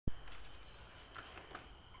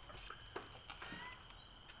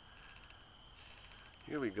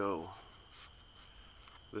Here we go.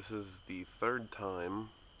 This is the third time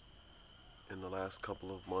in the last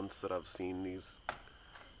couple of months that I've seen these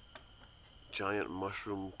giant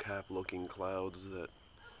mushroom cap looking clouds that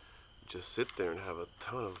just sit there and have a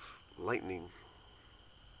ton of lightning.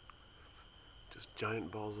 Just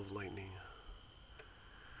giant balls of lightning.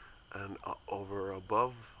 And over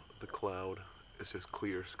above the cloud is just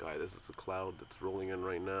clear sky. This is a cloud that's rolling in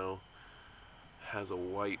right now. Has a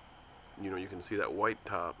white, you can see that white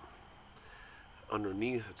top.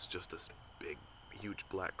 Underneath it's just this big, huge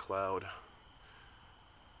black cloud.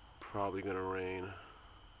 Probably gonna rain.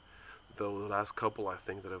 Though the last couple I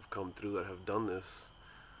think that have come through that have done this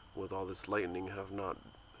with all this lightning have not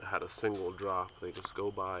had a single drop. They just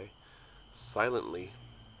go by silently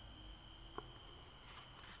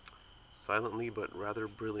but rather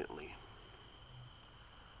brilliantly.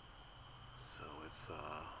 So it's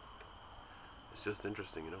just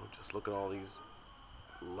interesting, just look at all these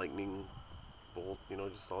lightning bolt,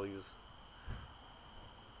 just all these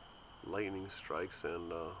lightning strikes,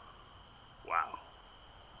 and wow.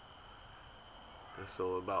 And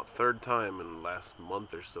so about third time in the last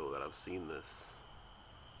month or so that I've seen this.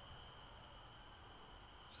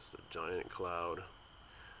 Just a giant cloud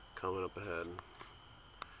coming up ahead. And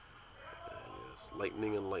just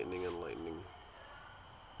lightning and lightning and lightning.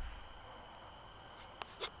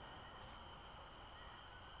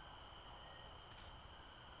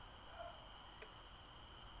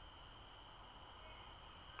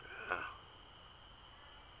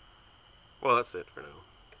 Well, that's it for now.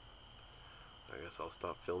 I guess I'll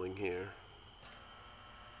stop filming here.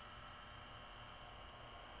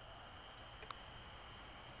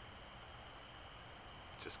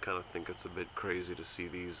 Just kind of think it's a bit crazy to see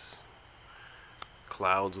these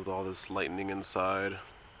clouds with all this lightning inside.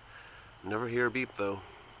 Never hear a beep though.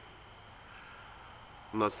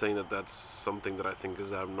 I'm not saying that that's something that I think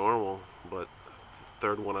is abnormal, but it's the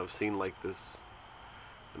third one I've seen like this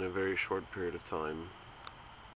in a very short period of time.